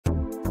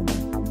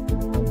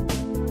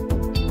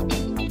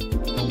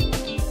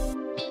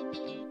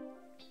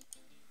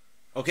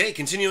Okay,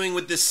 continuing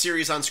with this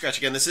series on Scratch.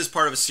 Again, this is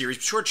part of a series.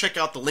 Be sure to check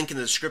out the link in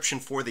the description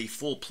for the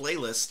full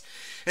playlist.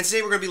 And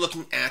today we're going to be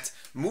looking at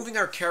moving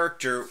our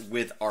character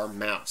with our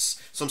mouse.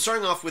 So I'm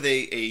starting off with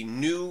a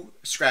new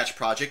Scratch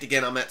project.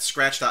 Again, I'm at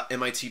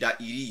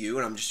scratch.mit.edu,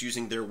 and I'm just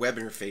using their web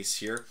interface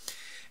here.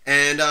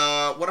 And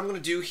what I'm going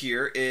to do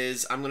here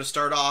is I'm going to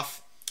start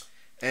off,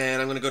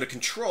 and I'm going to go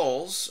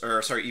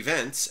to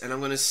Events, and I'm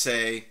going to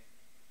say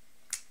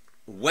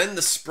when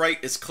the sprite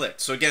is clicked.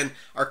 So again,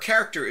 our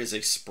character is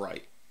a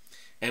sprite.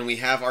 And we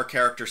have our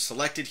character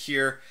selected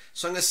here.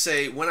 So I'm going to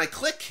say when I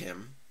click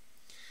him,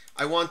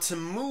 I want to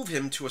move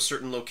him to a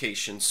certain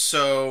location.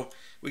 So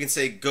we can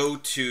say go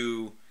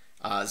to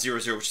 0,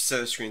 0, which is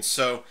center screen.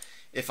 So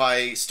if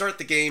I start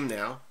the game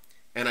now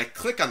and I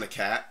click on the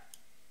cat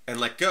and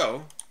let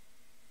go,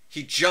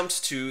 he jumps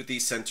to the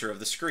center of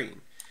the screen.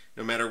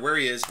 No matter where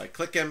he is, if I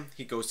click him,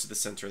 he goes to the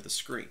center of the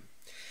screen.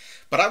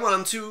 But I want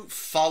him to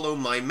follow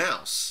my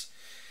mouse.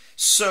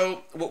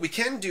 So what we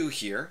can do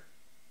here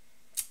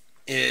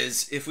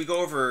is if we go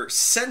over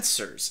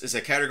sensors is a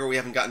category we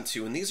haven't gotten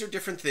to, and these are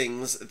different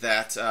things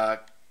that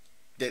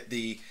that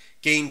the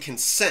game can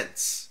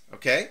sense,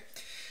 okay?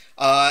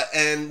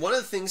 And one of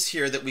the things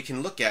here that we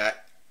can look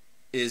at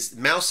is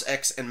mouse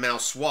X and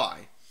mouse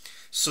Y.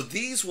 So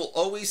these will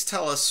always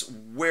tell us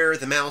where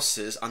the mouse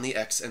is on the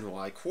X and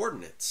Y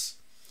coordinates.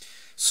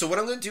 So what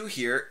I'm going to do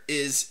here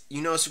is,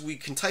 you notice we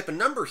can type a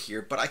number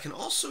here, but I can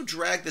also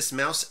drag this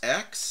mouse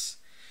X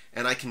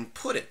and I can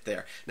put it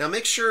there. Now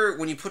make sure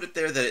when you put it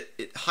there that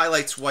it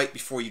highlights white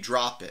before you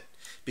drop it.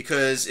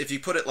 Because if you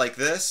put it like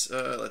this,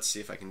 let's see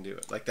if I can do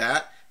it, like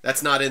that,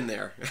 that's not in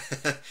there.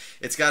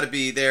 It's got to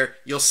be there.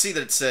 You'll see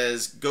that it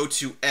says go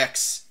to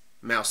X,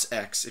 mouse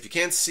X. If you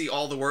can't see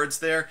all the words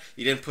there,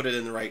 you didn't put it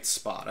in the right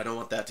spot. I don't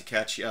want that to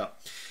catch you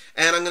up.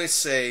 And I'm going to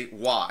say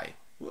Y.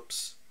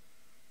 Whoops.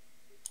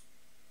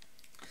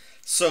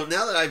 So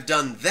now that I've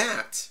done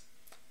that,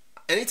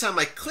 anytime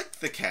I click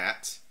the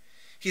cat,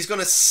 he's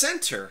going to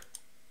center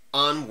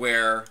on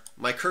where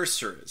my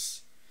cursor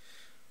is.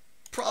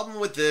 Problem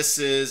with this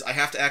is I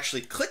have to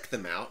actually click the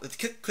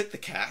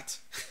cat.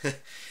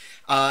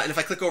 And if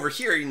I click over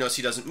here, you notice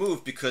he doesn't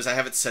move because I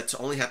have it set to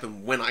only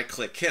happen when I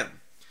click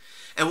him.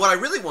 And what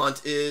I really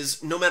want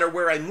is no matter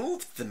where I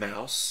move the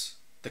mouse,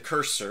 the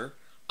cursor,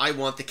 I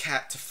want the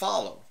cat to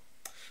follow.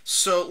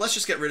 So let's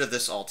just get rid of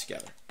this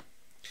altogether.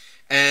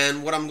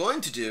 And what I'm going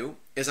to do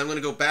is I'm going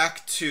to go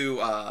back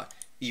to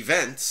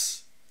Events,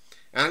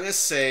 and I'm going to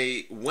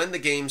say when the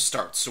game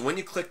starts. So when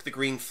you click the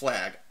green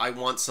flag, I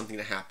want something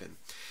to happen.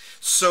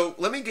 So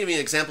let me give you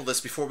an example of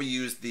this before we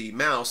use the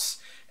mouse,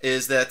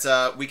 is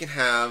that we can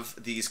have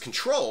these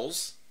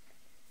controls,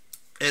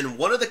 and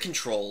one of the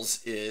controls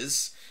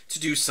is to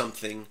do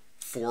something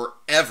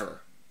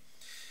forever.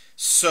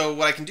 So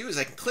what I can do is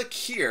I can click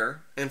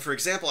here, and for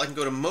example, I can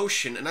go to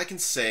motion, and I can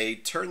say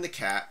turn the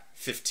cat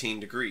 15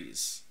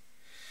 degrees.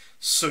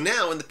 So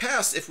now in the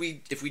past, if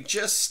we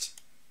just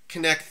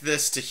connect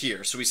this to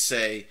here. So we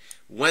say,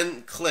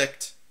 when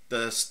clicked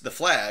the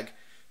flag,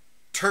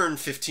 turn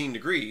 15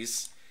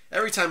 degrees.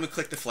 Every time we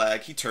click the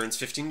flag, he turns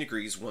 15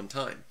 degrees one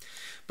time.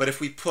 But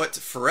if we put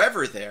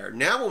forever there,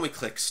 now when we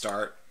click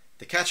start,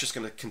 the cat's just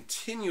going to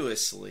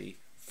continuously,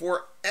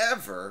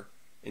 forever,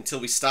 until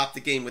we stop the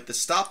game with the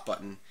stop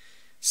button,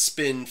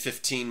 spin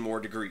 15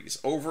 more degrees,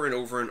 over and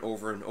over and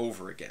over and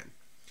over again.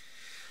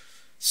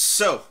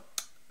 So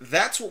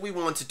that's what we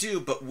want to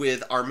do, but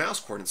with our mouse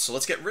coordinates. So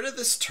let's get rid of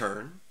this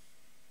turn.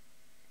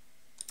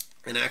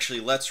 And actually,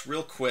 let's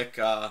real quick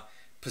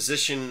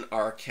position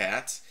our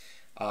cat.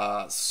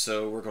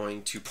 So we're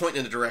going to point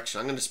in a direction.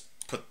 I'm going to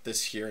just put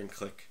this here and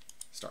click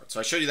start. So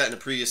I showed you that in a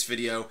previous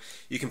video.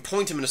 You can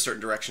point him in a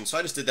certain direction. So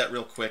I just did that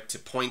real quick to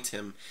point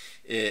him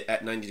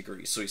at 90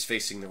 degrees. So he's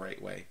facing the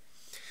right way.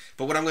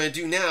 But what I'm going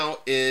to do now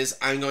is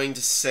I'm going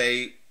to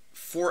say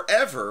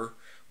forever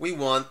we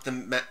want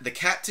the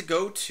cat to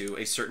go to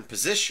a certain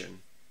position.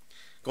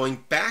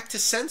 Going back to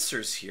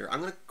sensors here,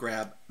 I'm going to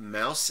grab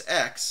mouse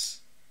X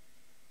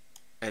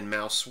and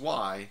mouse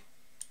Y.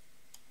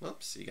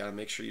 Whoops, you got to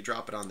make sure you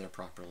drop it on there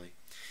properly.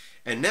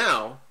 And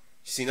now,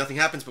 you see nothing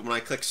happens, but when I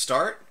click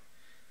start,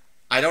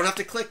 I don't have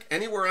to click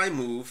anywhere I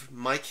move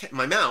my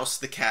mouse,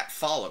 the cat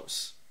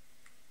follows.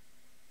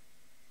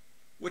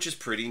 Which is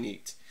pretty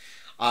neat.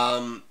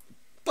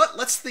 But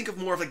let's think of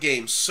more of a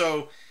game.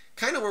 So,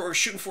 kind of what we're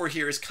shooting for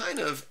here is kind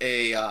of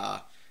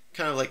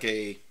like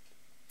a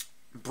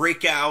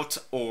Breakout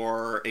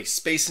or a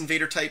Space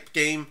Invader type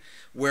game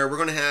where we're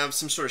going to have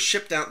some sort of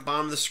ship down at the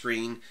bottom of the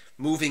screen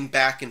moving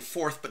back and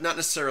forth, but not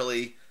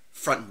necessarily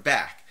front and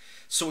back.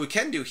 So what we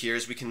can do here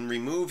is we can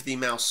remove the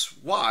mouse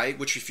Y,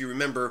 which if you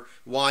remember,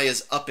 Y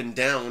is up and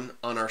down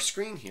on our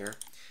screen here.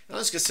 And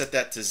I'm just going to set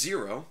that to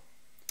 0.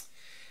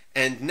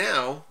 And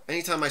now,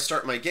 anytime I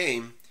start my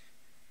game,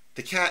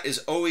 the cat is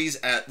always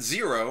at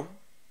 0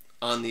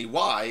 on the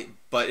Y,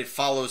 but it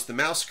follows the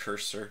mouse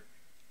cursor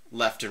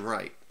left and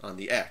right on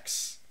the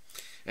X.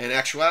 And in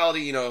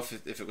actuality, you know, if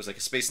it was like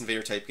a Space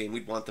Invader type game,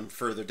 we'd want them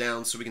further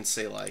down, so we can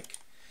say like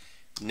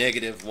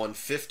negative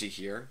 150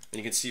 here. And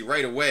you can see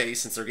right away,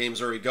 since our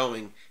game's already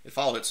going, it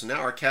followed it. So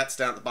now our cat's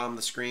down at the bottom of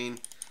the screen.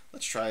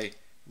 Let's try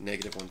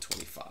negative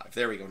 125.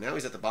 There we go. Now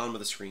he's at the bottom of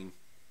the screen.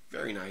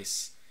 Very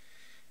nice.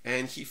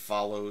 And he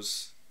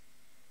follows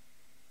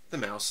the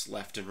mouse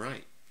left and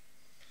right.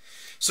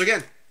 So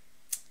again,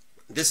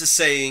 this is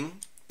saying,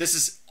 this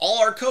is all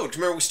our code.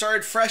 Remember, we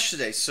started fresh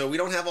today, so we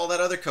don't have all that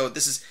other code.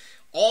 This is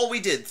all we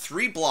did,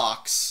 3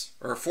 blocks,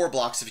 or 4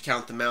 blocks if you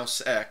count the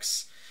mouse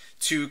X,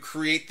 to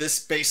create this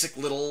basic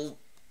little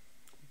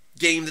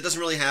game that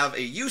doesn't really have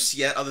a use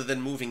yet other than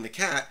moving the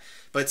cat,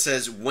 but it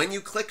says when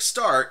you click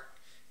start,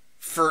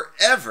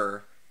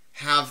 forever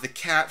have the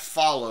cat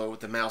follow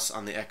the mouse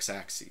on the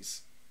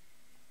X-axis.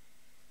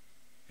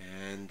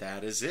 And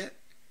that is it.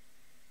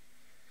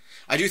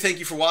 I do thank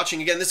you for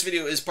watching. Again, this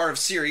video is part of a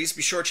series.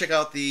 Be sure to check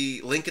out the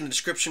link in the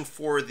description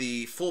for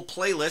the full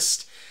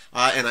playlist.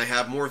 And I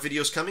have more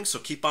videos coming, so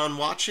keep on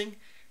watching.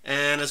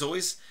 And as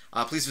always,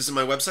 please visit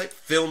my website,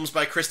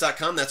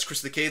 filmsbykris.com. That's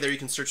Chris with a K. There you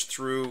can search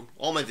through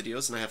all my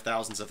videos, and I have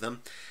thousands of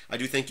them. I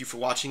do thank you for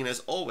watching, and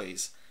as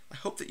always, I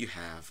hope that you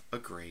have a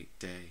great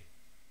day.